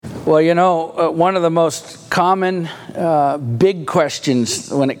Well, one of the most common big questions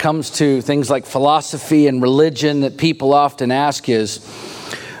when it comes to things like philosophy and religion that people often ask is,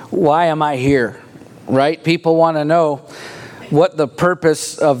 why am I here? Right? People want to know what the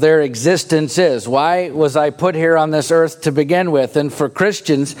purpose of their existence is. Why was I put here on this earth to begin with? And for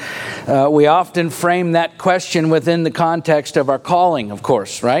Christians, we often frame that question within the context of our calling, of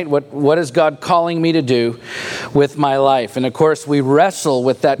course, right? What is God calling me to do with my life? And of course, we wrestle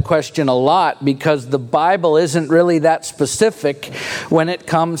with that question a lot because the Bible isn't really that specific when it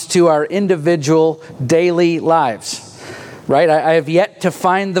comes to our individual daily lives. Right? I have yet to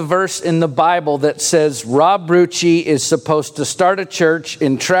find the verse in the Bible that says Rob Rucci is supposed to start a church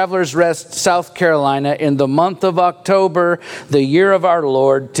in Travelers Rest, South Carolina in the month of October, the year of our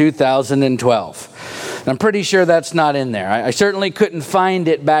Lord, 2012. I'm pretty sure that's not in there. I certainly couldn't find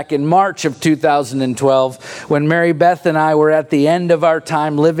it back in March of 2012 when Mary Beth and I were at the end of our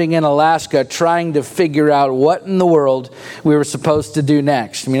time living in Alaska trying to figure out what in the world we were supposed to do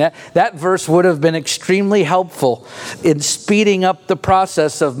next. I mean, that verse would have been extremely helpful in speeding up the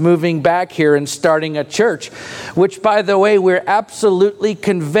process of moving back here and starting a church, which, by the way, we're absolutely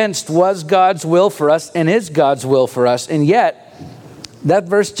convinced was God's will for us and is God's will for us. And yet, that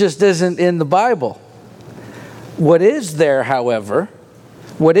verse just isn't in the Bible. What is there, however,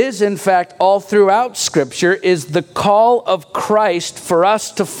 what is in fact all throughout Scripture is the call of Christ for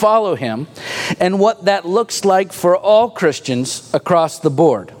us to follow Him and what that looks like for all Christians across the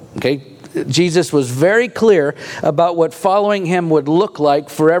board. Okay? Jesus was very clear about what following Him would look like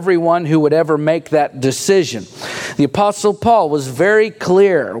for everyone who would ever make that decision. The Apostle Paul was very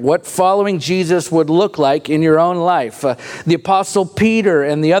clear what following Jesus would look like in your own life. The Apostle Peter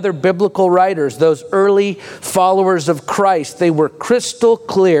and the other biblical writers, those early followers of Christ, they were crystal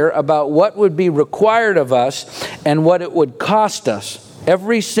clear about what would be required of us and what it would cost us,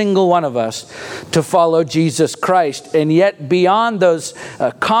 every single one of us, to follow Jesus Christ. And yet beyond those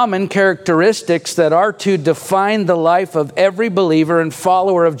common characteristics that are to define the life of every believer and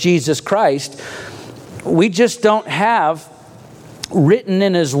follower of Jesus Christ, we just don't have written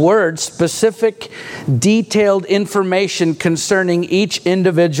in His Word specific, detailed information concerning each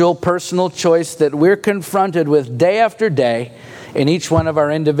individual personal choice that we're confronted with day after day in each one of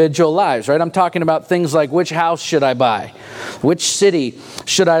our individual lives, right? I'm talking about things like, which house should I buy? Which city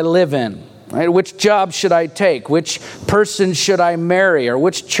should I live in? Right? Which job should I take? Which person should I marry? Or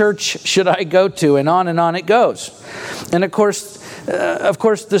which church should I go to? And on it goes. And of course,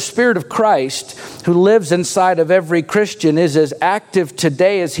 the Spirit of Christ who lives inside of every Christian is as active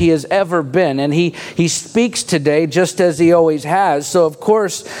today as He has ever been. And He speaks today just as He always has. So of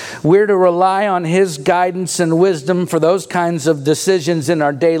course, we're to rely on His guidance and wisdom for those kinds of decisions in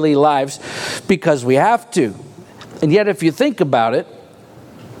our daily lives because we have to. And yet if you think about it,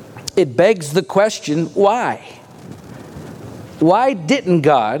 it begs the question, why? Why didn't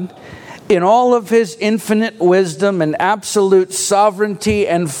God, in all of His infinite wisdom and absolute sovereignty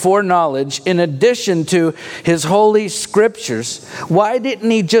and foreknowledge, in addition to His holy scriptures, why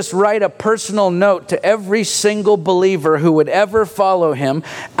didn't He just write a personal note to every single believer who would ever follow Him,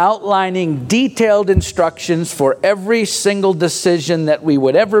 outlining detailed instructions for every single decision that we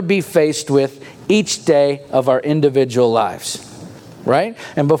would ever be faced with each day of our individual lives? Right?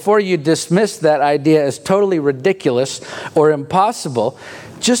 And before you dismiss that idea as totally ridiculous or impossible,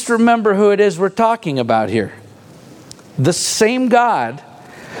 just remember who it is we're talking about here. The same God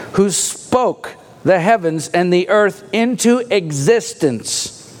who spoke the heavens and the earth into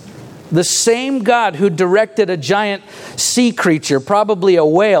existence. The same God who directed a giant sea creature, probably a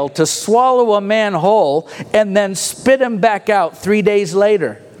whale, to swallow a man whole and then spit him back out 3 days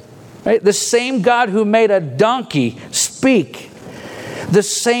later. Right? The same God who made a donkey speak. The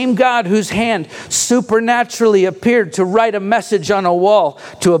same God whose hand supernaturally appeared to write a message on a wall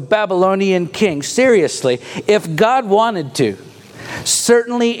to a Babylonian king. Seriously, if God wanted to,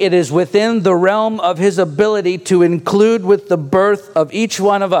 certainly it is within the realm of His ability to include with the birth of each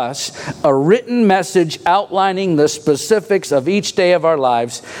one of us a written message outlining the specifics of each day of our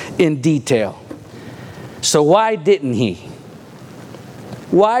lives in detail. So why didn't He?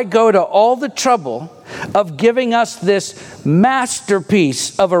 Why go to all the trouble of giving us this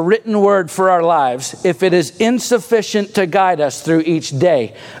masterpiece of a written word for our lives if it is insufficient to guide us through each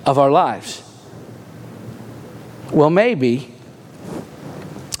day of our lives? Well, maybe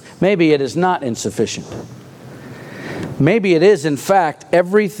it is not insufficient. Maybe it is, in fact,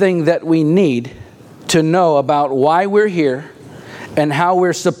 everything that we need to know about why we're here and how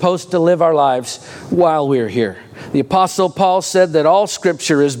we're supposed to live our lives while we're here. The Apostle Paul said that all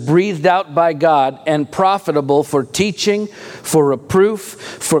Scripture is breathed out by God and profitable for teaching, for reproof,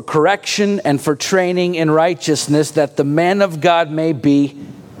 for correction, and for training in righteousness, that the man of God may be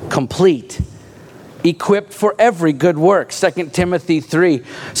complete, equipped for every good work. 2 Timothy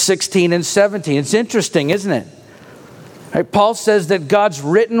 3:16 and 17. It's interesting, isn't it? Right? Paul says that God's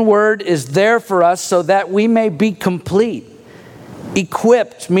written word is there for us so that we may be complete.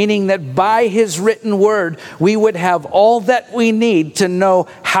 Equipped, meaning that by His written word, we would have all that we need to know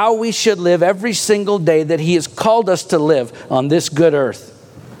how we should live every single day that He has called us to live on this good earth.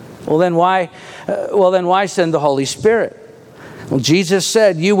 Well, then why send the Holy Spirit? Well, Jesus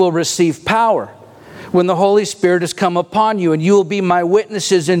said, "You will receive power when the Holy Spirit has come upon you, and you will be my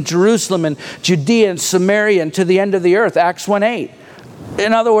witnesses in Jerusalem and Judea and Samaria and to the end of the earth." Acts 1:8.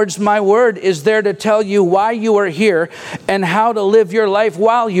 In other words, my word is there to tell you why you are here and how to live your life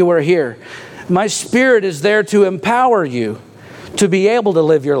while you are here. My Spirit is there to empower you to be able to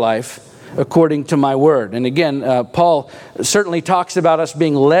live your life according to my word. And again, Paul certainly talks about us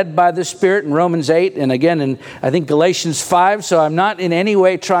being led by the Spirit in Romans 8, and again in, I think, Galatians 5. So I'm not in any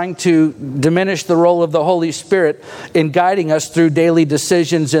way trying to diminish the role of the Holy Spirit in guiding us through daily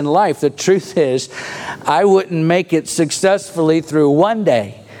decisions in life. The truth is, I wouldn't make it successfully through one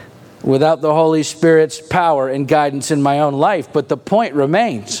day without the Holy Spirit's power and guidance in my own life. But the point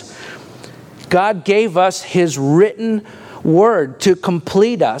remains, God gave us His written word to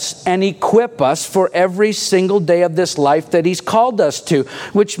complete us and equip us for every single day of this life that He's called us to,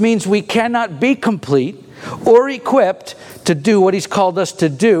 which means we cannot be complete or equipped to do what He's called us to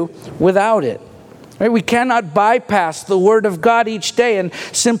do without it. Right? We cannot bypass the Word of God each day and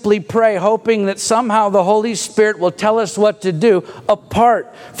simply pray, hoping that somehow the Holy Spirit will tell us what to do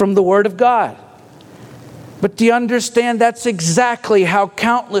apart from the Word of God. But do you understand that's exactly how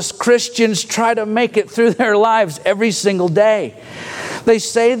countless Christians try to make it through their lives every single day? They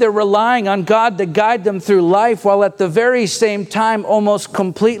say they're relying on God to guide them through life, while at the very same time almost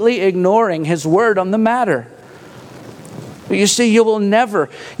completely ignoring His word on the matter. You see, you will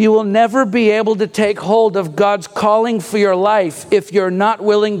never be able to take hold of God's calling for your life if you're not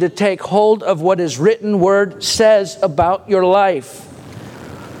willing to take hold of what His written word says about your life.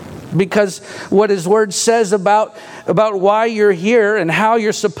 Because what His word says about why you're here and how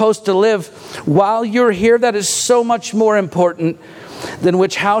you're supposed to live while you're here, that is so much more important than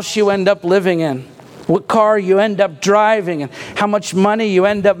which house you end up living in, what car you end up driving, and how much money you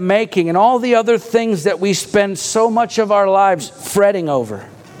end up making, and all the other things that we spend so much of our lives fretting over.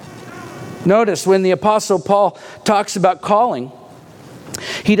 Notice when the Apostle Paul talks about calling,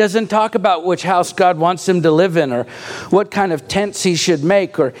 he doesn't talk about which house God wants him to live in, or what kind of tents he should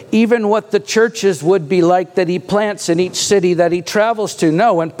make, or even what the churches would be like that he plants in each city that he travels to.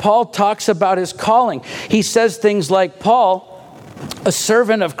 No, when Paul talks about his calling, he says things like, Paul, a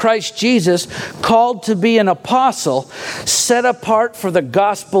servant of Christ Jesus, called to be an apostle, set apart for the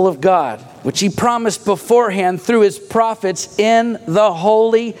gospel of God, which he promised beforehand through his prophets in the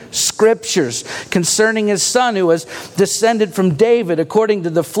Holy Scriptures, concerning his Son, who was descended from David according to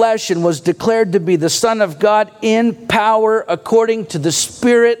the flesh, and was declared to be the Son of God in power according to the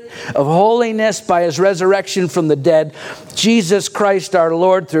Spirit of holiness by His resurrection from the dead, Jesus Christ our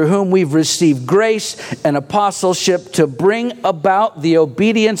Lord, through whom we've received grace and apostleship to bring about the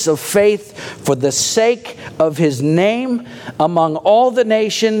obedience of faith for the sake of His name among all the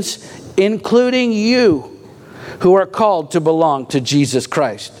nations, including you who are called to belong to Jesus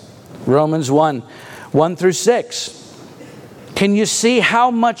Christ. Romans 1:1-6. Can you see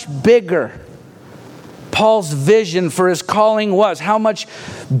how much bigger Paul's vision for his calling was? How much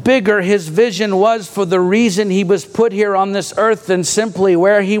bigger his vision was for the reason he was put here on this earth than simply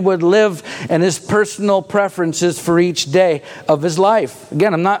where he would live and his personal preferences for each day of his life.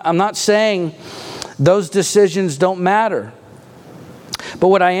 Again, I'm not saying those decisions don't matter. But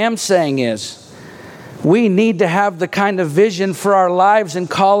what I am saying is, we need to have the kind of vision for our lives and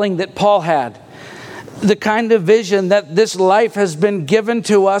calling that Paul had. The kind of vision that this life has been given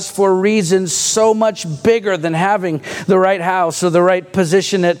to us for reasons so much bigger than having the right house or the right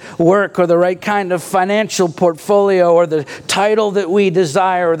position at work or the right kind of financial portfolio or the title that we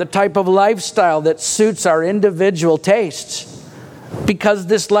desire or the type of lifestyle that suits our individual tastes. Because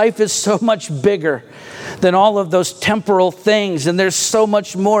this life is so much bigger than all of those temporal things, and there's so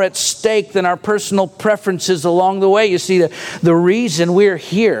much more at stake than our personal preferences along the way. You see, the reason we're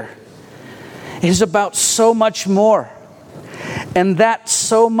here is about so much more, and that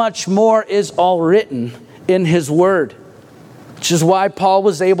so much more is all written in His Word. Which is why Paul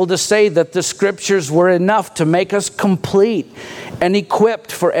was able to say that the Scriptures were enough to make us complete and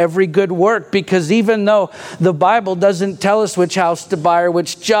equipped for every good work. Because even though the Bible doesn't tell us which house to buy or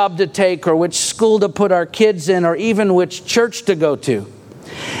which job to take or which school to put our kids in or even which church to go to,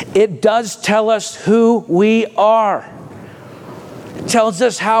 it does tell us who we are. It tells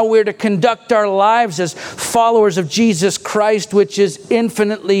us how we're to conduct our lives as followers of Jesus Christ, which is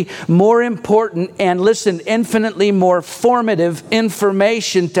infinitely more important and, listen, infinitely more formative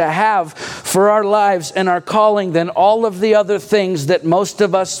information to have for our lives and our calling than all of the other things that most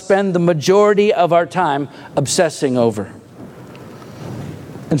of us spend the majority of our time obsessing over.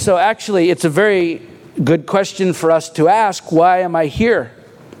 And so actually, it's a very good question for us to ask, why am I here?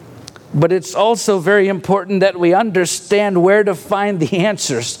 But it's also very important that we understand where to find the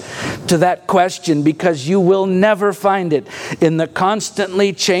answers to that question, because you will never find it in the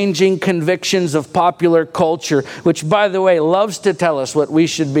constantly changing convictions of popular culture, which, by the way, loves to tell us what we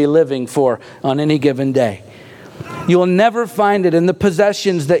should be living for on any given day. You will never find it in the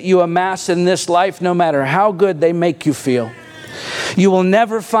possessions that you amass in this life, no matter how good they make you feel. You will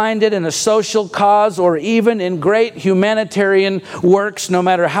never find it in a social cause or even in great humanitarian works, no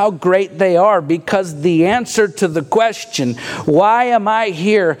matter how great they are, because the answer to the question, why am I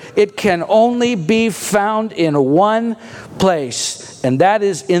here, it can only be found in one place, and that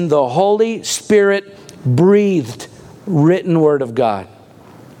is in the Holy Spirit breathed written Word of God.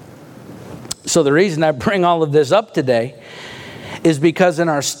 So the reason I bring all of this up today is because in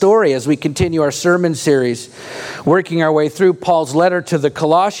our story, as we continue our sermon series, working our way through Paul's letter to the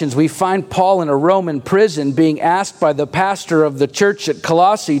Colossians, we find Paul in a Roman prison being asked by the pastor of the church at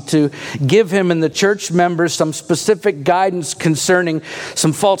Colossae to give him and the church members some specific guidance concerning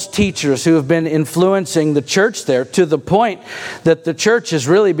some false teachers who have been influencing the church there, to the point that the church is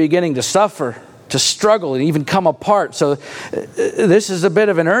really beginning to suffer, to struggle, and even come apart. So this is a bit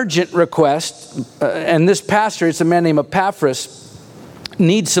of an urgent request. And this pastor, it's a man named Epaphras,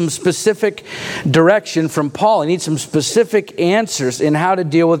 needs some specific direction from Paul. He needs some specific answers in how to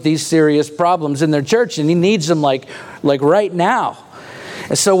deal with these serious problems in their church. And he needs them like right now.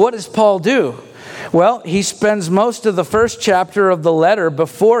 And so what does Paul do? Well, he spends most of the first chapter of the letter,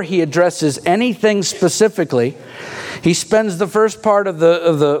 before he addresses anything specifically, he spends the first part of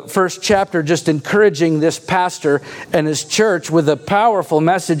the first chapter just encouraging this pastor and his church with a powerful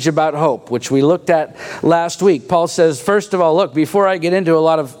message about hope, which we looked at last week. Paul says, first of all, look, before I get into a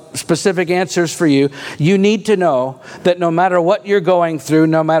lot of specific answers for you, you need to know that no matter what you're going through,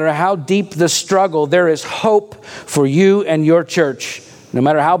 no matter how deep the struggle, there is hope for you and your church, no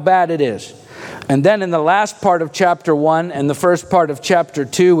matter how bad it is. And then in the last part of chapter 1 and the first part of chapter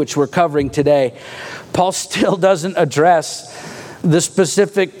 2, which we're covering today, Paul still doesn't address the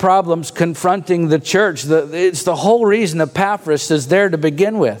specific problems confronting the church. It's the whole reason Epaphras is there to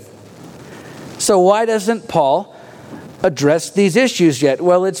begin with. So why doesn't Paul address these issues yet?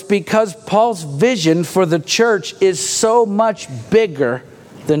 Well, it's because Paul's vision for the church is so much bigger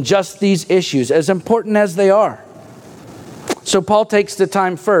than just these issues, as important as they are. So Paul takes the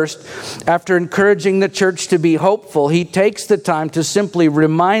time first, after encouraging the church to be hopeful, he takes the time to simply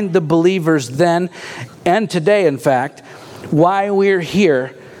remind the believers then and today, in fact, why we're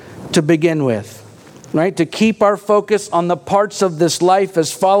here to begin with. Right? To keep our focus on the parts of this life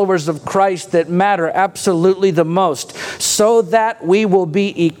as followers of Christ that matter absolutely the most, so that we will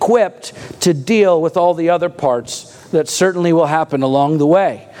be equipped to deal with all the other parts that certainly will happen along the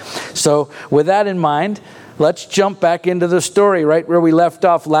way. So with that in mind, let's jump back into the story right where we left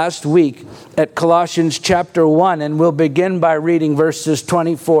off last week at Colossians chapter 1, and we'll begin by reading verses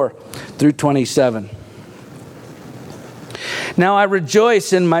 24 through 27. Now I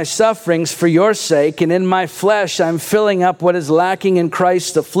rejoice in my sufferings for your sake, and in my flesh I'm filling up what is lacking in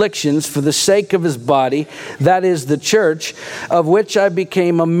Christ's afflictions for the sake of his body, that is the church, of which I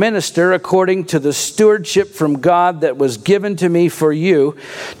became a minister according to the stewardship from God that was given to me for you,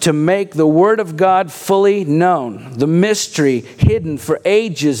 to make the word of God fully known, the mystery hidden for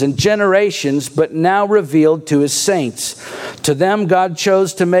ages and generations, but now revealed to his saints. To them God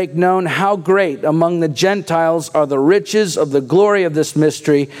chose to make known how great among the Gentiles are the riches of the glory of this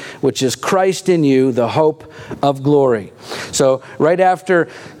mystery, which is Christ in you, the hope of glory. So right after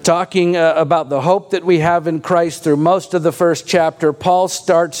talking about the hope that we have in Christ through most of the first chapter, Paul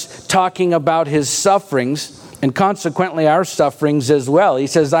starts talking about his sufferings, and consequently our sufferings as well. He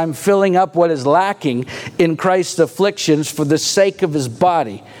says, I'm filling up what is lacking in Christ's afflictions for the sake of his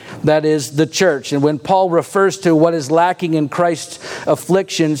body, that is the church. And when Paul refers to what is lacking in Christ's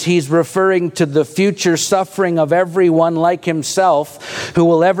afflictions, he's referring to the future suffering of everyone like himself who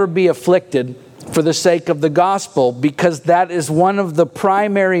will ever be afflicted for the sake of the gospel, because that is one of the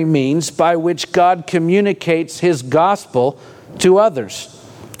primary means by which God communicates his gospel to others.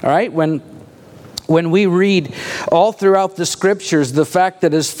 All right? When we read all throughout the scriptures the fact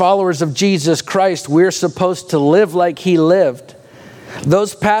that as followers of Jesus Christ, we're supposed to live like he lived,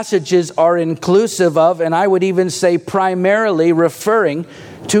 those passages are inclusive of, and I would even say primarily referring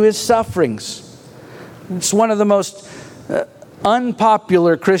to his sufferings. It's one of the most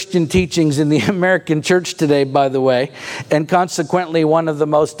unpopular Christian teachings in the American church today, by the way, and consequently one of the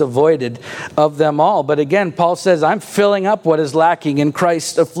most avoided of them all. But again, Paul says, I'm filling up what is lacking in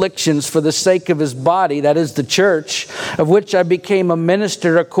Christ's afflictions for the sake of his body, that is the church, of which I became a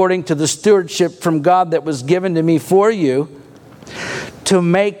minister according to the stewardship from God that was given to me for you, to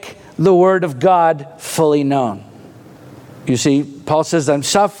make the word of God fully known. You see, Paul says, I'm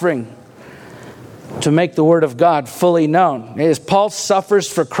suffering to make the word of God fully known. As Paul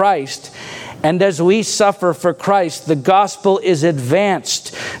suffers for Christ, and as we suffer for Christ, the gospel is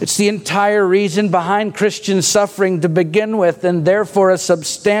advanced. It's the entire reason behind Christian suffering to begin with, and therefore a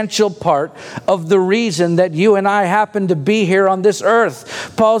substantial part of the reason that you and I happen to be here on this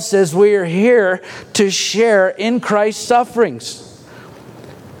earth. Paul says we are here to share in Christ's sufferings.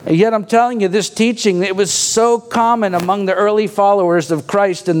 And yet I'm telling you, this teaching, it was so common among the early followers of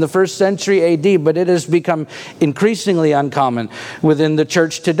Christ in the first century AD, but it has become increasingly uncommon within the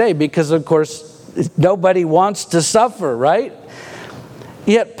church today because, of course, nobody wants to suffer, right?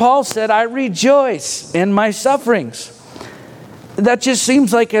 Yet Paul said, I rejoice in my sufferings. That just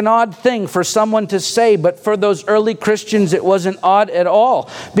seems like an odd thing for someone to say, but for those early Christians, it wasn't odd at all,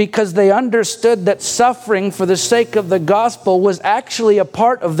 because they understood that suffering for the sake of the gospel was actually a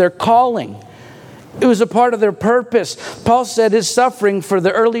part of their calling. It was a part of their purpose. Paul said his suffering for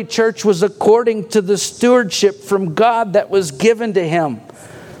the early church was according to the stewardship from God that was given to him.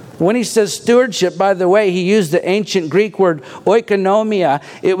 When he says stewardship, by the way, he used the ancient Greek word oikonomia.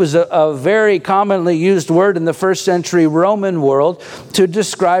 It was a very commonly used word in the first century Roman world to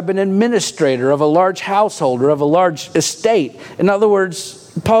describe an administrator of a large household or of a large estate. In other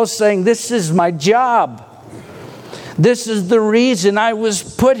words, Paul's saying, this is my job. This is the reason I was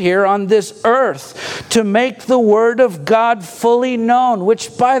put here on this earth, to make the word of God fully known,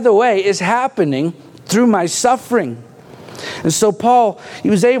 which, by the way, is happening through my suffering. And so Paul, he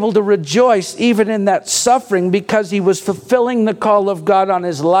was able to rejoice even in that suffering because he was fulfilling the call of God on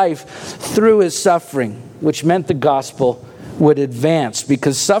his life through his suffering, which meant the gospel would advance.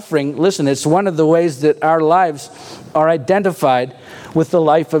 Because suffering, listen, it's one of the ways that our lives are identified with the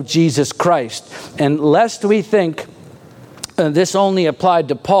life of Jesus Christ. And lest we think this only applied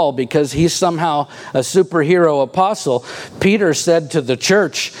to Paul because he's somehow a superhero apostle, Peter said to the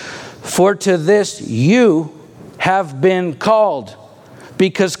church, for to this you have been called,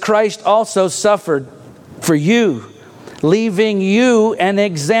 because Christ also suffered for you, leaving you an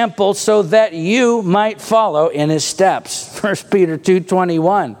example so that you might follow in his steps. 1 Peter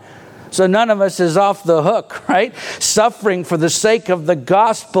 2:21. So none of us is off the hook, right? Suffering for the sake of the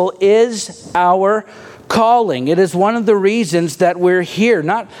gospel is our calling. It is one of the reasons that we're here.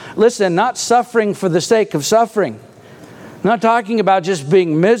 Not suffering for the sake of suffering. I'm not talking about just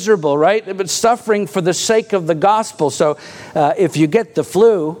being miserable, right? But suffering for the sake of the gospel. So if you get the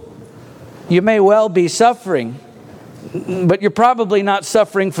flu, you may well be suffering, but you're probably not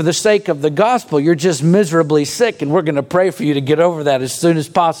suffering for the sake of the gospel. You're just miserably sick, and we're going to pray for you to get over that as soon as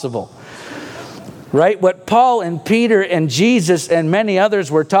possible. Right? What Paul and Peter and Jesus and many others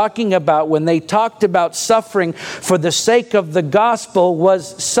were talking about when they talked about suffering for the sake of the gospel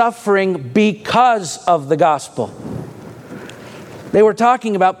was suffering because of the gospel. They were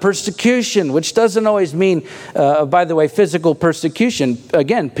talking about persecution, which doesn't always mean, by the way, physical persecution.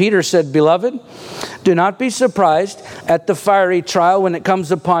 Again, Peter said, beloved, do not be surprised at the fiery trial when it comes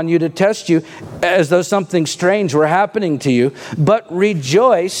upon you to test you as though something strange were happening to you, but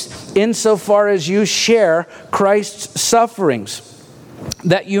rejoice insofar as you share Christ's sufferings,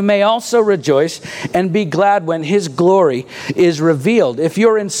 that you may also rejoice and be glad when his glory is revealed. If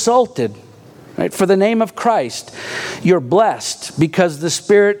you're insulted, right, for the name of Christ, you're blessed because the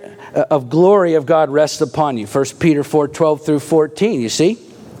Spirit of glory of God rests upon you. 1 Peter 4:12 through 14, you see?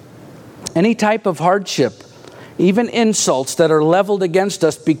 Any type of hardship, even insults that are leveled against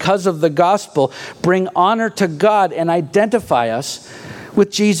us because of the gospel, bring honor to God and identify us with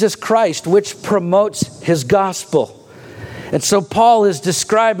Jesus Christ, which promotes his gospel. And so Paul is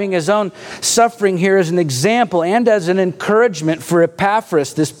describing his own suffering here as an example and as an encouragement for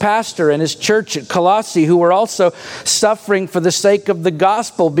Epaphras, this pastor and his church at Colossae, who were also suffering for the sake of the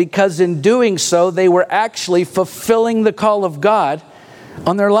gospel, because in doing so, they were actually fulfilling the call of God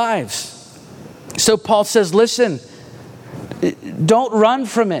on their lives. So Paul says, listen, don't run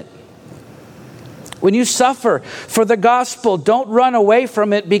from it. When you suffer for the gospel, don't run away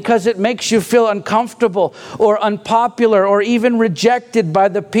from it because it makes you feel uncomfortable or unpopular or even rejected by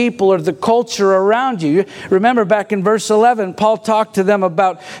the people or the culture around you. Remember back in verse 11, Paul talked to them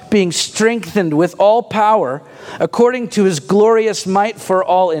about being strengthened with all power according to his glorious might for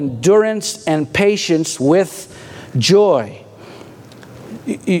all endurance and patience with joy.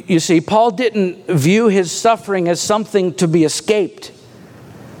 You see, Paul didn't view his suffering as something to be escaped.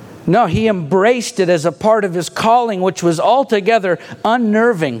 No, he embraced it as a part of his calling, which was altogether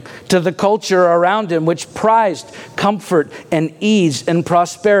unnerving to the culture around him, which prized comfort and ease and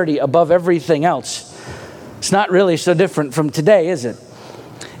prosperity above everything else. It's not really so different from today, is it?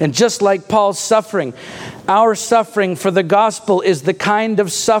 And just like Paul's suffering, our suffering for the gospel is the kind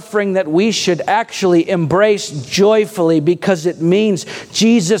of suffering that we should actually embrace joyfully because it means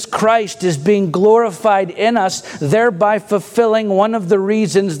Jesus Christ is being glorified in us, thereby fulfilling one of the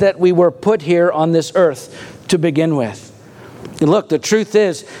reasons that we were put here on this earth to begin with. And look, the truth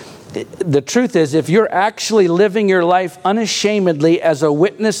is, if you're actually living your life unashamedly as a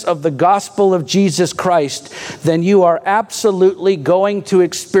witness of the gospel of Jesus Christ, then you are absolutely going to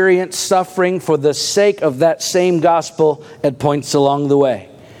experience suffering for the sake of that same gospel at points along the way.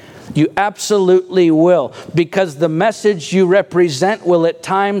 You absolutely will, because the message you represent will at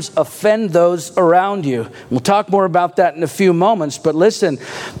times offend those around you. We'll talk more about that in a few moments, but listen,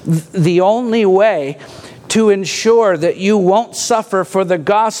 the only way to ensure that you won't suffer for the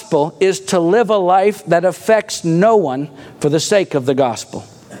gospel is to live a life that affects no one for the sake of the gospel.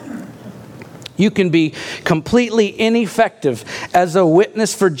 You can be completely ineffective as a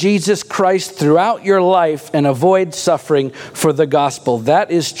witness for Jesus Christ throughout your life and avoid suffering for the gospel.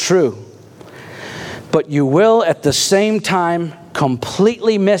 That is true. But you will at the same time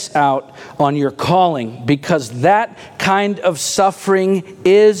completely miss out on your calling, because that kind of suffering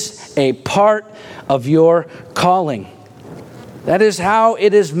is a part of your calling. That is how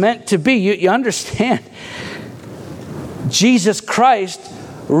it is meant to be. You understand? Jesus Christ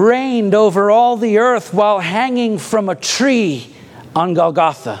reigned over all the earth while hanging from a tree on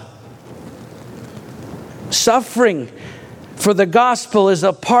Golgotha. Suffering for the gospel is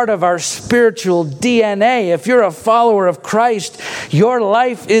a part of our spiritual DNA. If you're a follower of Christ, your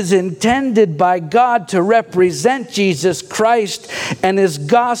life is intended by God to represent Jesus Christ and His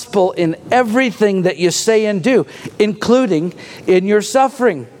gospel in everything that you say and do, including in your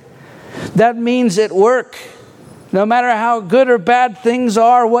suffering. That means at work. No matter how good or bad things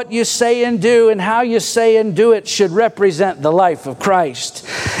are, what you say and do and how you say and do it should represent the life of Christ.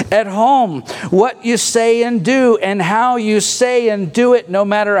 At home, what you say and do and how you say and do it, no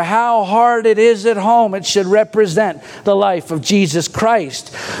matter how hard it is at home, it should represent the life of Jesus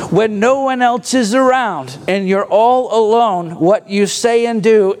Christ. When no one else is around and you're all alone, what you say and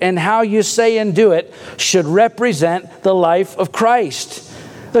do and how you say and do it should represent the life of Christ.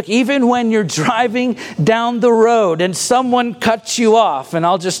 Look, even when you're driving down the road and someone cuts you off, and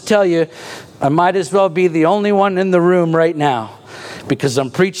I'll just tell you, I might as well be the only one in the room right now because I'm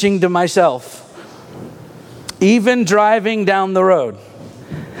preaching to myself. Even driving down the road,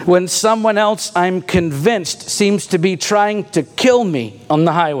 when someone else, I'm convinced, seems to be trying to kill me on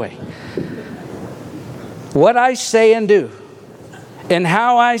the highway, what I say and do and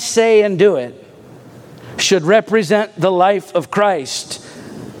how I say and do it should represent the life of Christ.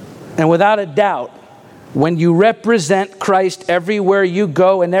 And without a doubt, when you represent Christ everywhere you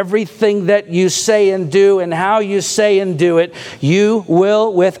go and everything that you say and do and how you say and do it, you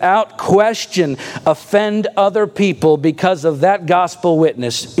will, without question, offend other people because of that gospel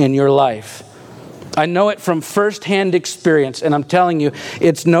witness in your life. I know it from firsthand experience, and I'm telling you,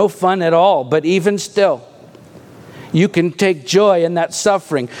 it's no fun at all. But even still, you can take joy in that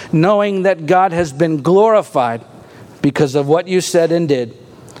suffering, knowing that God has been glorified because of what you said and did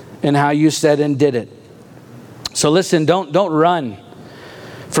and how you said and did it. So listen, don't run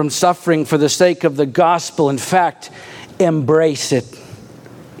from suffering for the sake of the gospel. In fact, embrace it,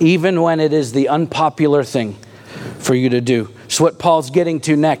 even when it is the unpopular thing for you to do. It's what Paul's getting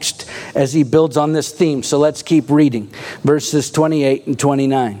to next as he builds on this theme. So let's keep reading verses 28 and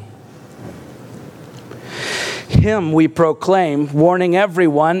 29. Him we proclaim, warning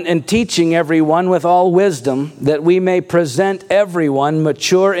everyone and teaching everyone with all wisdom, that we may present everyone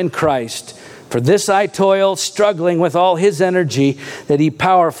mature in Christ. For this I toil, struggling with all His energy that He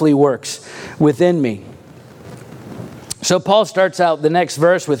powerfully works within me. So Paul starts out the next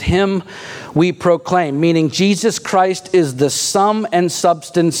verse with Him we proclaim, meaning Jesus Christ is the sum and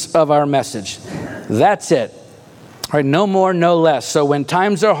substance of our message. That's it. All right, no more, no less. So when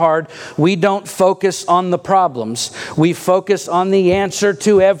times are hard, we don't focus on the problems. We focus on the answer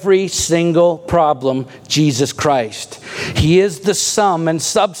to every single problem, Jesus Christ. He is the sum and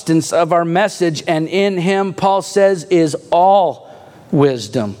substance of our message, and in Him, Paul says, is all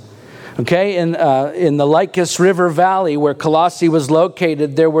wisdom. Okay, in the Lycus River Valley where Colossae was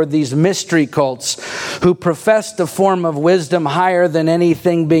located, there were these mystery cults who professed a form of wisdom higher than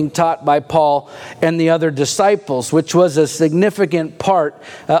anything being taught by Paul and the other disciples, which was a significant part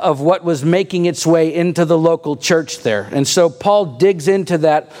of what was making its way into the local church there. And so Paul digs into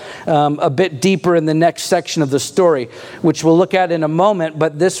that a bit deeper in the next section of the story, which we'll look at in a moment.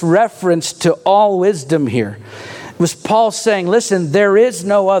 But this reference to all wisdom here was Paul saying, listen, there is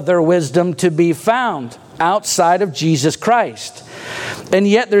no other wisdom to be found outside of Jesus Christ. And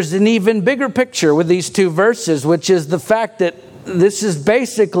yet there's an even bigger picture with these two verses, which is the fact that this is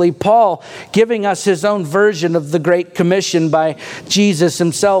basically Paul giving us his own version of the Great Commission by Jesus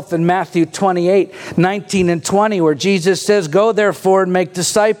himself in Matthew 28, 19 and 20, where Jesus says, "Go therefore and make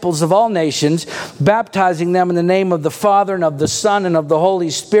disciples of all nations, baptizing them in the name of the Father and of the Son and of the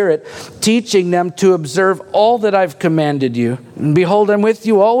Holy Spirit, teaching them to observe all that I've commanded you. And behold, I'm with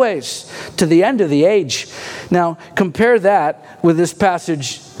you always to the end of the age." Now, compare that with this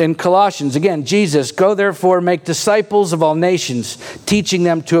passage in Colossians. Again, Jesus, "Go therefore, make disciples of all nations, teaching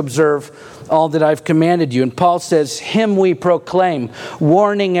them to observe all that I've commanded you." And Paul says, "Him we proclaim,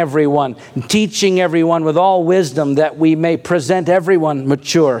 warning everyone, teaching everyone with all wisdom, that we may present everyone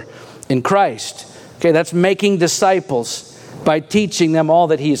mature in Christ." Okay, that's making disciples by teaching them all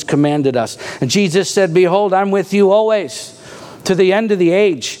that He has commanded us. And Jesus said, "Behold, I'm with you always to the end of the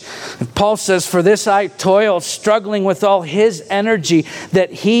age." And Paul says, "For this I toil, struggling with all His energy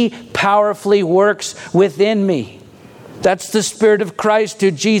that He powerfully works within me." That's the Spirit of Christ, who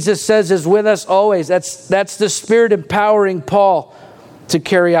Jesus says is with us always. That's the Spirit empowering Paul to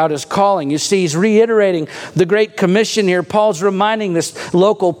carry out his calling. You see, he's reiterating the Great Commission here. Paul's reminding this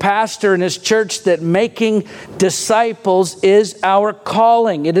local pastor in his church that making disciples is our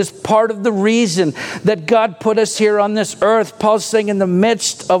calling. It is part of the reason that God put us here on this earth. Paul's saying, in the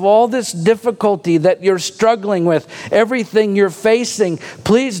midst of all this difficulty that you're struggling with, everything you're facing,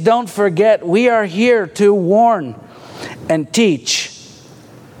 please don't forget, we are here to warn and teach.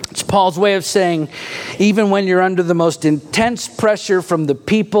 It's Paul's way of saying, even when you're under the most intense pressure from the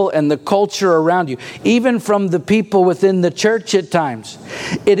people and the culture around you, even from the people within the church at times,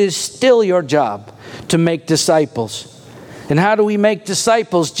 it is still your job to make disciples. And how do we make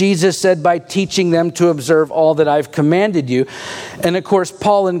disciples? Jesus said, by teaching them to observe all that I've commanded you. And of course,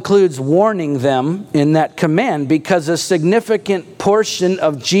 Paul includes warning them in that command, because a significant portion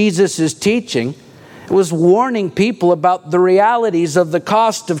of Jesus' teaching was warning people about the realities of the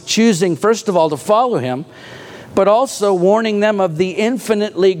cost of choosing, first of all, to follow Him, but also warning them of the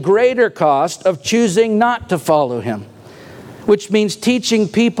infinitely greater cost of choosing not to follow Him. Which means teaching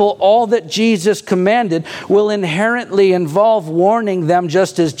people all that Jesus commanded will inherently involve warning them,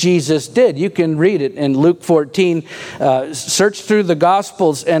 just as Jesus did. You can read it in Luke 14. Search through the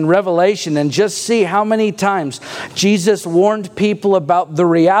Gospels and Revelation and just see how many times Jesus warned people about the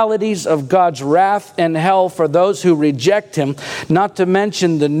realities of God's wrath and hell for those who reject Him, not to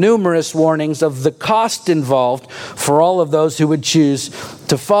mention the numerous warnings of the cost involved for all of those who would choose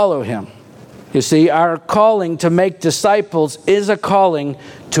to follow Him. You see, our calling to make disciples is a calling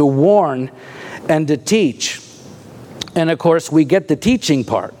to warn and to teach. And of course, we get the teaching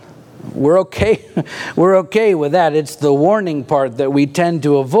part. We're okay with that. It's the warning part that we tend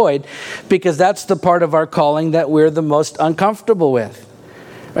to avoid, because that's the part of our calling that we're the most uncomfortable with.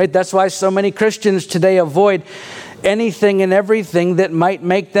 Right? That's why so many Christians today avoid anything and everything that might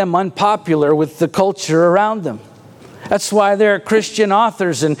make them unpopular with the culture around them. That's why there are Christian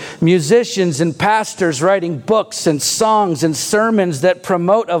authors and musicians and pastors writing books and songs and sermons that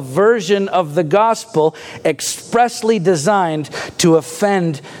promote a version of the gospel expressly designed to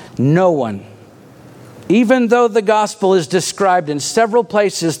offend no one. Even though the gospel is described in several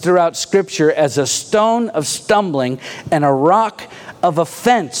places throughout Scripture as a stone of stumbling and a rock of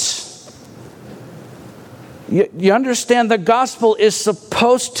offense. You understand, the gospel is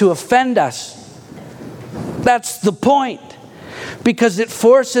supposed to offend us. That's the point, because it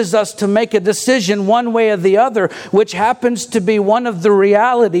forces us to make a decision one way or the other, which happens to be one of the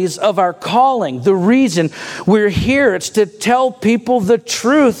realities of our calling. The reason we're here, it's to tell people the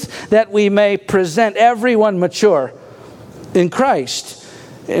truth that we may present everyone mature in Christ.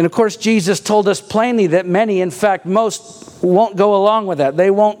 And of course, Jesus told us plainly that many, in fact, most won't go along with that. They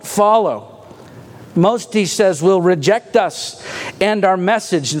won't follow. Most, He says, will reject us and our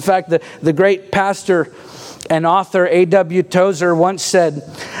message. In fact, the great pastor And author A.W. Tozer once said,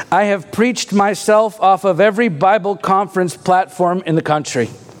 "I have preached myself off of every Bible conference platform in the country."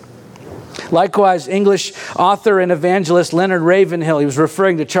 Likewise, English author and evangelist Leonard Ravenhill, he was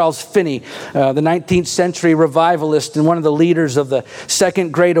referring to Charles Finney, the 19th century revivalist and one of the leaders of the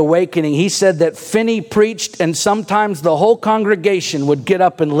Second Great Awakening. He said that Finney preached and sometimes the whole congregation would get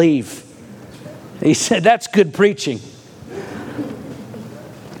up and leave. He said, that's good preaching.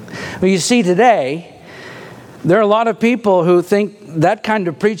 Well, you see, today, there are a lot of people who think that kind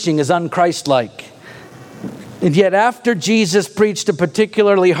of preaching is un-Christ-like. And yet after Jesus preached a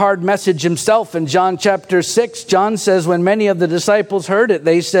particularly hard message himself in John chapter 6, John says when many of the disciples heard it,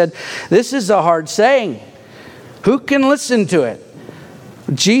 they said, "This is a hard saying. Who can listen to it?"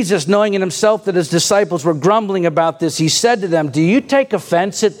 Jesus, knowing in himself that his disciples were grumbling about this, he said to them, "Do you take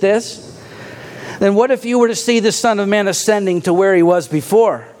offense at this? Then what if you were to see the Son of Man ascending to where he was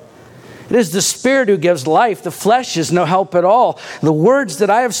before? It is the Spirit who gives life. The flesh is no help at all. The words that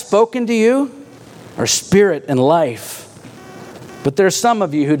I have spoken to you are spirit and life. But there are some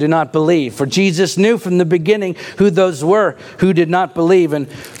of you who do not believe." For Jesus knew from the beginning who those were who did not believe and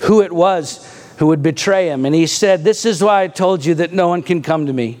who it was who would betray him. And he said, "This is why I told you that no one can come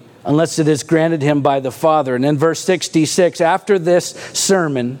to me unless it is granted him by the Father." And in verse 66, after this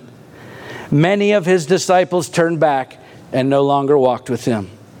sermon, many of his disciples turned back and no longer walked with him.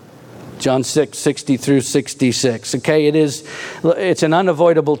 John 6, 60 through 66. Okay, it's an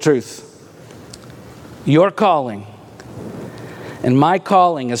unavoidable truth. Your calling and my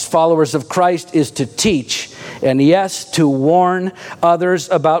calling as followers of Christ is to teach and, yes, to warn others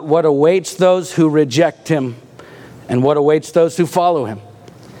about what awaits those who reject him and what awaits those who follow him.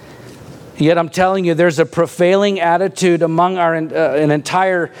 Yet I'm telling you, there's a prevailing attitude among an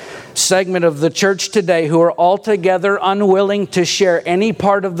entire segment of the church today who are altogether unwilling to share any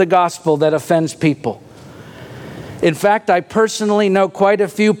part of the gospel that offends people. In fact, I personally know quite a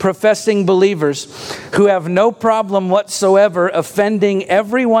few professing believers who have no problem whatsoever offending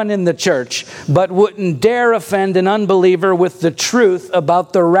everyone in the church, but wouldn't dare offend an unbeliever with the truth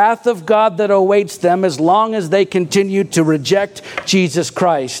about the wrath of God that awaits them as long as they continue to reject Jesus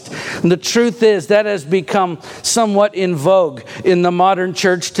Christ. And the truth is that has become somewhat in vogue in the modern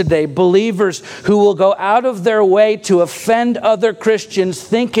church today. Believers who will go out of their way to offend other Christians,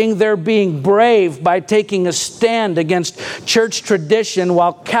 thinking they're being brave by taking a stand against church tradition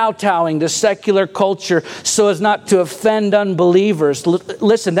while kowtowing to secular culture so as not to offend unbelievers.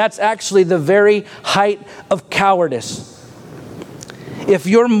 Listen, that's actually the very height of cowardice. If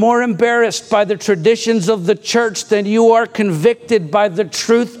you're more embarrassed by the traditions of the church than you are convicted by the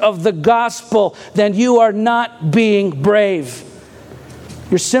truth of the gospel, then you are not being brave.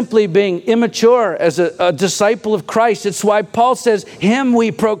 You're simply being immature as a disciple of Christ. It's why Paul says, "Him we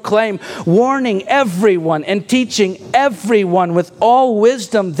proclaim, warning everyone and teaching everyone with all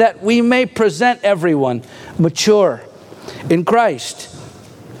wisdom, that we may present everyone mature in Christ."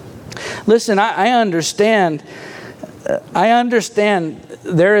 Listen, I understand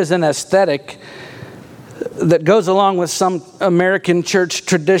there is an aesthetic that goes along with some American church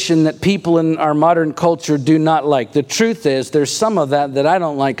tradition that people in our modern culture do not like. The truth is, there's some of that I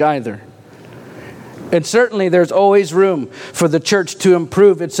don't like either. And certainly there's always room for the church to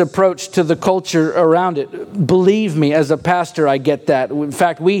improve its approach to the culture around it. Believe me, as a pastor, I get that. In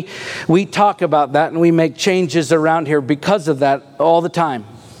fact, we talk about that and we make changes around here because of that all the time.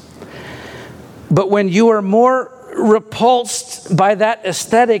 But when you are more repulsed by that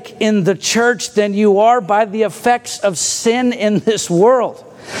aesthetic in the church than you are by the effects of sin in this world,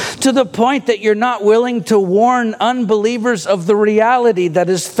 to the point that you're not willing to warn unbelievers of the reality that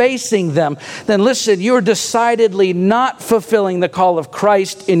is facing them, then listen, you're decidedly not fulfilling the call of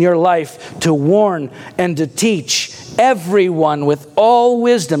Christ in your life to warn and to teach everyone with all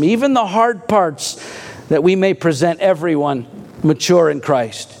wisdom, even the hard parts, that we may present everyone mature in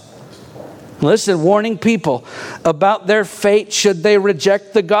Christ. Listen, warning people about their fate should they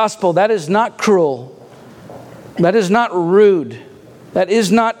reject the gospel, that is not cruel. That is not rude. That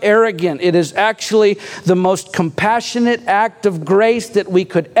is not arrogant. It is actually the most compassionate act of grace that we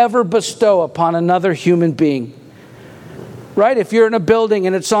could ever bestow upon another human being. Right? If you're in a building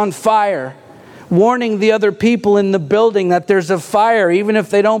and it's on fire, warning the other people in the building that there's a fire, even if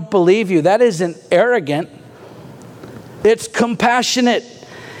they don't believe you, that isn't arrogant. It's compassionate.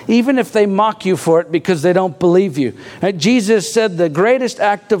 Even if they mock you for it because they don't believe you. Right? Jesus said the greatest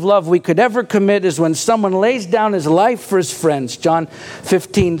act of love we could ever commit is when someone lays down his life for his friends. John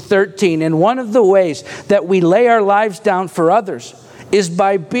 15:13. And one of the ways that we lay our lives down for others is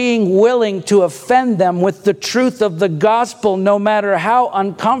by being willing to offend them with the truth of the gospel, no matter how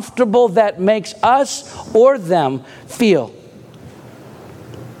uncomfortable that makes us or them feel.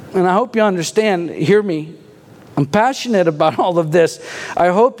 And I hope you understand, hear me, I'm passionate about all of this. I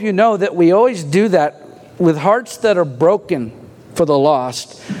hope you know that we always do that with hearts that are broken for the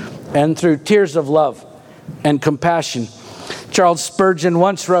lost and through tears of love and compassion. Charles Spurgeon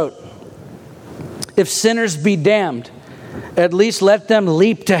once wrote, "If sinners be damned, at least let them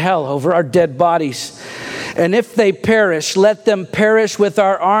leap to hell over our dead bodies. And if they perish, let them perish with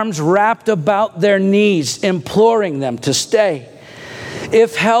our arms wrapped about their knees, imploring them to stay.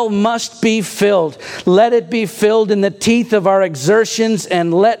 If hell must be filled, let it be filled in the teeth of our exertions,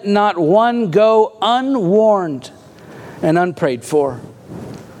 and let not one go unwarned and unprayed for."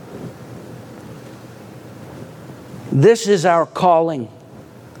 This is our calling.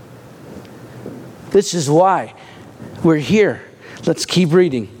 This is why we're here. Let's keep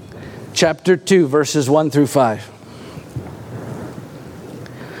reading. Chapter 2, verses 1 through 5.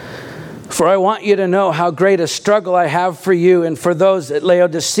 "For I want you to know how great a struggle I have for you and for those at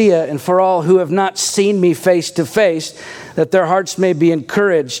Laodicea and for all who have not seen me face to face, that their hearts may be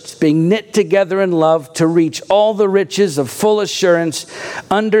encouraged, being knit together in love, to reach all the riches of full assurance,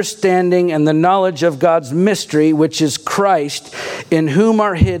 understanding, and the knowledge of God's mystery, which is Christ, in whom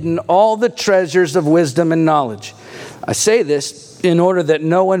are hidden all the treasures of wisdom and knowledge. I say this in order that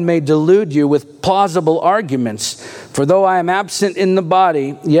no one may delude you with plausible arguments. For though I am absent in the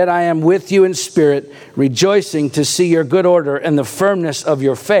body, yet I am with you in spirit, rejoicing to see your good order and the firmness of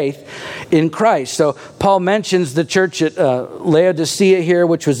your faith in Christ." So Paul mentions the church at Laodicea here,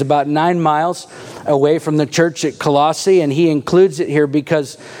 which was about 9 miles away from the church at Colossae. And he includes it here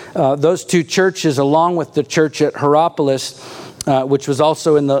because those two churches, along with the church at Hierapolis, which was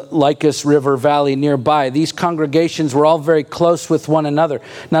also in the Lycus River Valley nearby. These congregations were all very close with one another,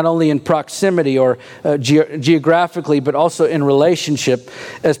 not only in proximity or geographically, but also in relationship,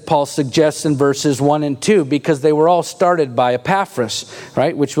 as Paul suggests in verses 1 and 2, because they were all started by Epaphras,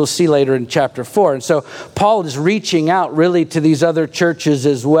 right? Which we'll see later in chapter 4. And so Paul is reaching out really to these other churches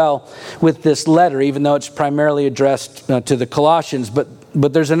as well with this letter, even though it's primarily addressed to the Colossians.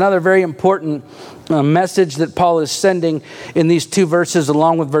 But there's another very important message that Paul is sending in these two verses,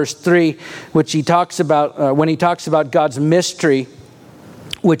 along with verse 3, which he talks about when he talks about God's mystery,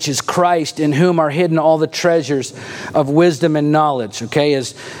 which is Christ, in whom are hidden all the treasures of wisdom and knowledge. Okay,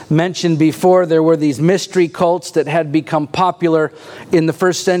 as mentioned before, there were these mystery cults that had become popular in the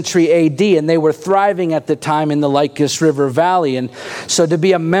 1st century AD, and they were thriving at the time in the Lycus River Valley. And so to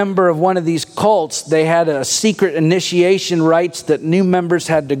be a member of one of these cults, they had a secret initiation rites that new members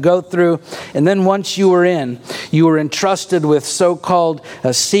had to go through. And then once you were in, you were entrusted with so-called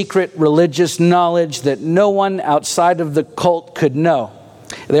secret religious knowledge that no one outside of the cult could know.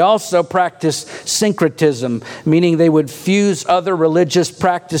 They also practiced syncretism, meaning they would fuse other religious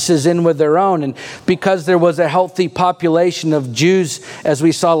practices in with their own. And because there was a healthy population of Jews, as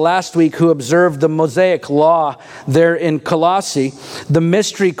we saw last week, who observed the Mosaic law there in Colossae, the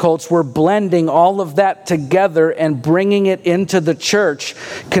mystery cults were blending all of that together and bringing it into the church,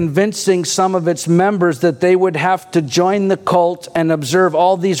 convincing some of its members that they would have to join the cult and observe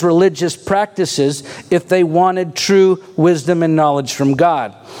all these religious practices if they wanted true wisdom and knowledge from God.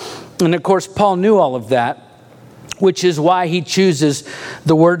 And of course, Paul knew all of that, which is why he chooses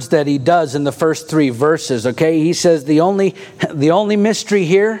the words that he does in the first 3 verses. Okay, he says the only mystery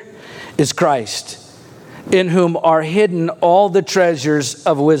here is Christ, in whom are hidden all the treasures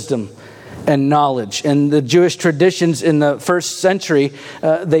of wisdom and knowledge. And the Jewish traditions in the 1st century,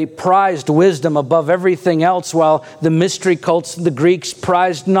 they prized wisdom above everything else, while the mystery cults, the Greeks,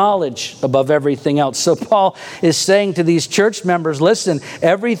 prized knowledge above everything else. So Paul is saying to these church members, listen,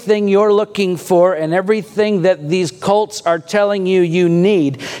 everything you're looking for and everything that these cults are telling you you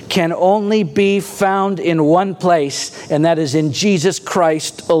need can only be found in one place, and that is in Jesus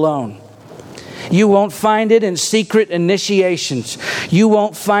Christ alone. You won't find it in secret initiations. You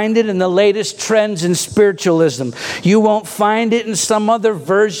won't find it in the latest trends in spiritualism. You won't find it in some other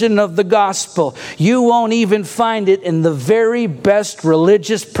version of the gospel. You won't even find it in the very best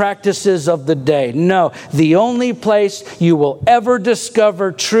religious practices of the day. No, the only place you will ever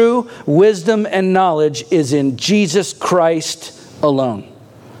discover true wisdom and knowledge is in Jesus Christ alone.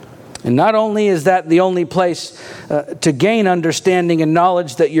 And not only is that the only place to gain understanding and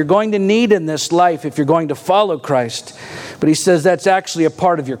knowledge that you're going to need in this life if you're going to follow Christ, but he says that's actually a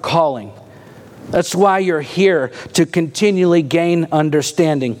part of your calling. That's why you're here, to continually gain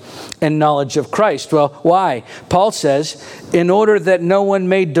understanding and knowledge of Christ. Well, why? Paul says, in order that no one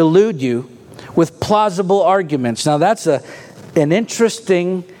may delude you with plausible arguments. Now that's An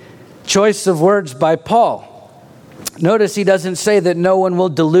interesting choice of words by Paul. Notice he doesn't say that no one will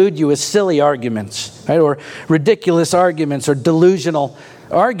delude you with silly arguments, right? Or ridiculous arguments or delusional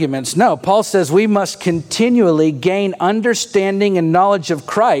arguments. No, Paul says we must continually gain understanding and knowledge of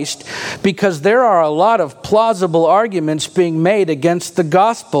Christ, because there are a lot of plausible arguments being made against the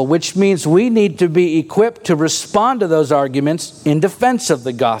gospel, which means we need to be equipped to respond to those arguments in defense of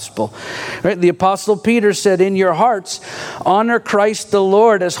the gospel. Right? The Apostle Peter said, in your hearts, honor Christ the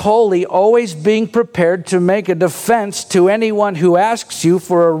Lord as holy, always being prepared to make a defense to anyone who asks you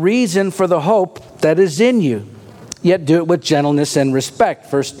for a reason for the hope that is in you. Yet do it with gentleness and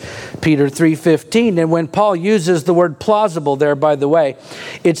respect. 1 Peter 3:15. And when Paul uses the word plausible there, by the way,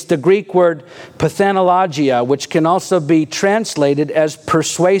 it's the Greek word pathenologia, which can also be translated as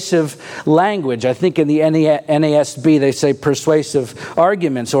persuasive language. I think in the NASB they say persuasive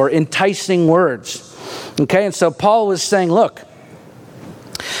arguments or enticing words. Okay, and so Paul was saying, look,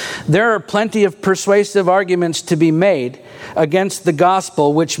 there are plenty of persuasive arguments to be made against the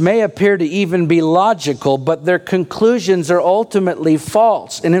gospel, which may appear to even be logical, but their conclusions are ultimately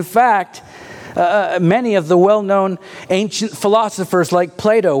false. And in fact, many of the well-known ancient philosophers like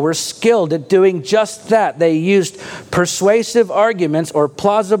Plato were skilled at doing just that. They used persuasive arguments or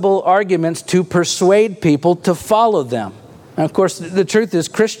plausible arguments to persuade people to follow them. Now, of course, the truth is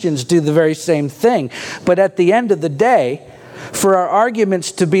Christians do the very same thing. But at the end of the day, for our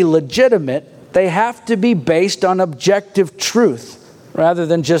arguments to be legitimate, they have to be based on objective truth rather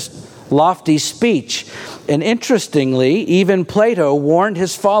than just lofty speech. And interestingly, even Plato warned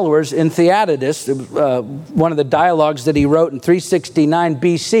his followers in Theaetetus, one of the dialogues that he wrote in 369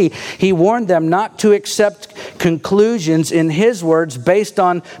 BC, he warned them not to accept conclusions, in his words, based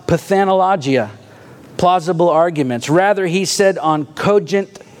on pathenologia, plausible arguments. Rather, he said, on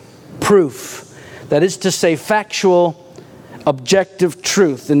cogent proof. That is to say, factual, objective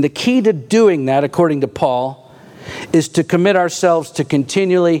truth. And the key to doing that, according to Paul, is to commit ourselves to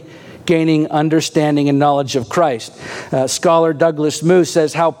continually gaining understanding and knowledge of Christ. Scholar Douglas Moo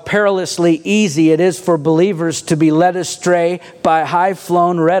says how perilously easy it is for believers to be led astray by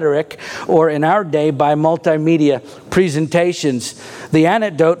high-flown rhetoric, or in our day by multimedia presentations. The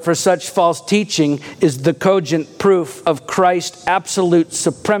antidote for such false teaching is the cogent proof of Christ's absolute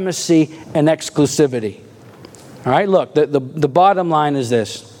supremacy and exclusivity. All right, look, the bottom line is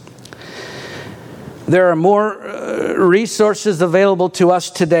this. There are more resources available to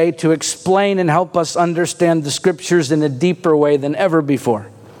us today to explain and help us understand the Scriptures in a deeper way than ever before.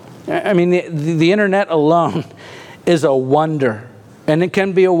 I mean, the internet alone is a wonder. And it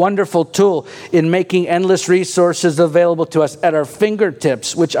can be a wonderful tool in making endless resources available to us at our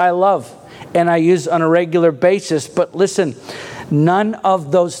fingertips, which I love and I use on a regular basis. But listen, none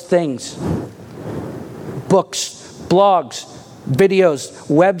of those things, books, blogs, videos,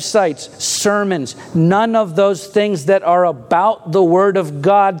 websites, sermons, none of those things that are about the Word of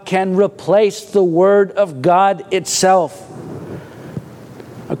God can replace the Word of God itself.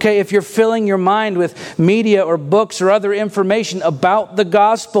 Okay, if you're filling your mind with media or books or other information about the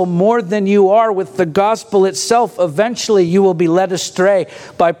gospel more than you are with the gospel itself, eventually you will be led astray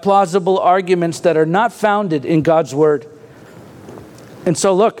by plausible arguments that are not founded in God's Word. And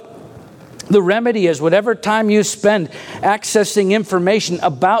so look, the remedy is whatever time you spend accessing information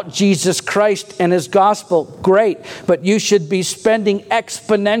about Jesus Christ and His gospel, great. But you should be spending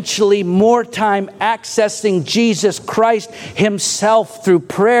exponentially more time accessing Jesus Christ Himself through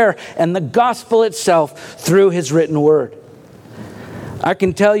prayer and the gospel itself through His written word. I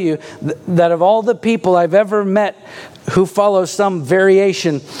can tell you that of all the people I've ever met who follow some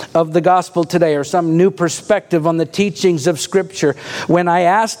variation of the gospel today or some new perspective on the teachings of Scripture, when I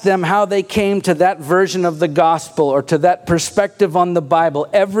ask them how they came to that version of the gospel or to that perspective on the Bible,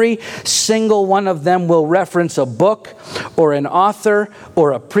 every single one of them will reference a book or an author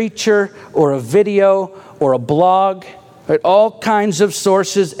or a preacher or a video or a blog, right? All kinds of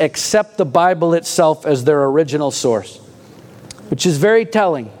sources except the Bible itself as their original source, which is very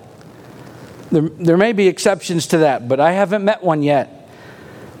telling. There may be exceptions to that, but I haven't met one yet.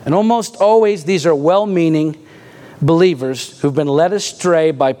 And almost always these are well-meaning believers who've been led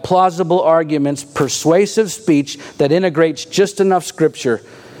astray by plausible arguments, persuasive speech that integrates just enough Scripture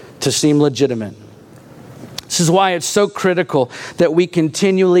to seem legitimate. This is why it's so critical that we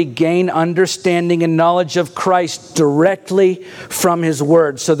continually gain understanding and knowledge of Christ directly from His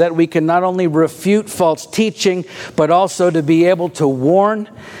Word, so that we can not only refute false teaching, but also to be able to warn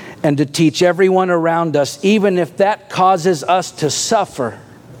and to teach everyone around us, even if that causes us to suffer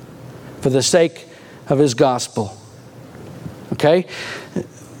for the sake of His gospel. Okay?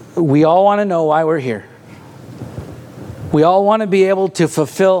 We all want to know why we're here. We all want to be able to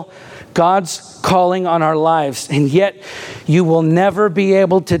fulfill God's calling on our lives, and yet you will never be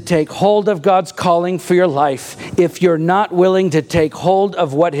able to take hold of God's calling for your life if you're not willing to take hold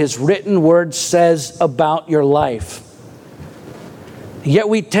of what His written word says about your life. Yet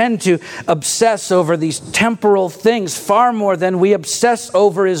we tend to obsess over these temporal things far more than we obsess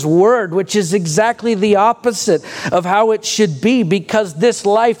over His Word, which is exactly the opposite of how it should be, because this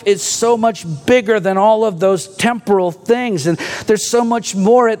life is so much bigger than all of those temporal things. And there's so much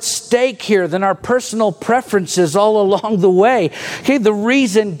more at stake here than our personal preferences all along the way. Okay, the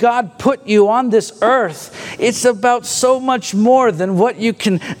reason God put you on this earth, it's about so much more than what you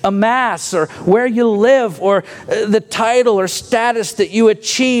can amass or where you live or the title or status that you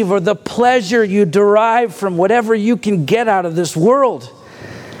achieve or the pleasure you derive from whatever you can get out of this world.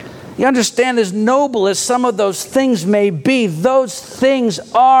 You understand, as noble as some of those things may be, those things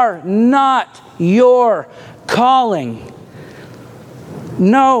are not your calling.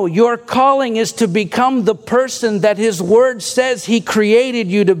 No, your calling is to become the person that His Word says He created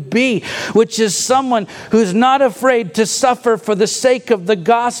you to be, which is someone who's not afraid to suffer for the sake of the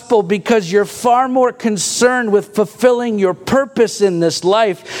gospel, because you're far more concerned with fulfilling your purpose in this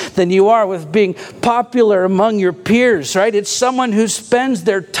life than you are with being popular among your peers, right? It's someone who spends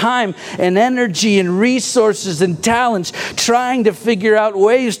their time and energy and resources and talents trying to figure out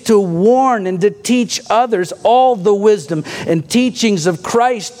ways to warn and to teach others all the wisdom and teachings of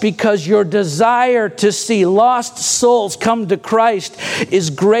Christ, because your desire to see lost souls come to Christ is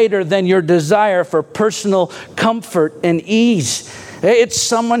greater than your desire for personal comfort and ease. It's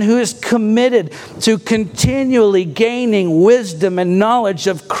someone who is committed to continually gaining wisdom and knowledge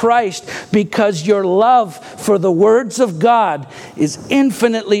of Christ, because your love for the words of God is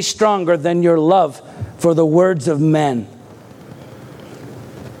infinitely stronger than your love for the words of men.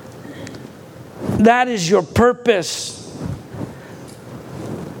 That is your purpose.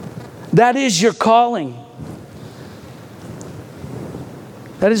 That is your calling.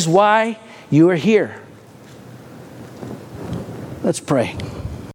 That is why you are here. Let's pray.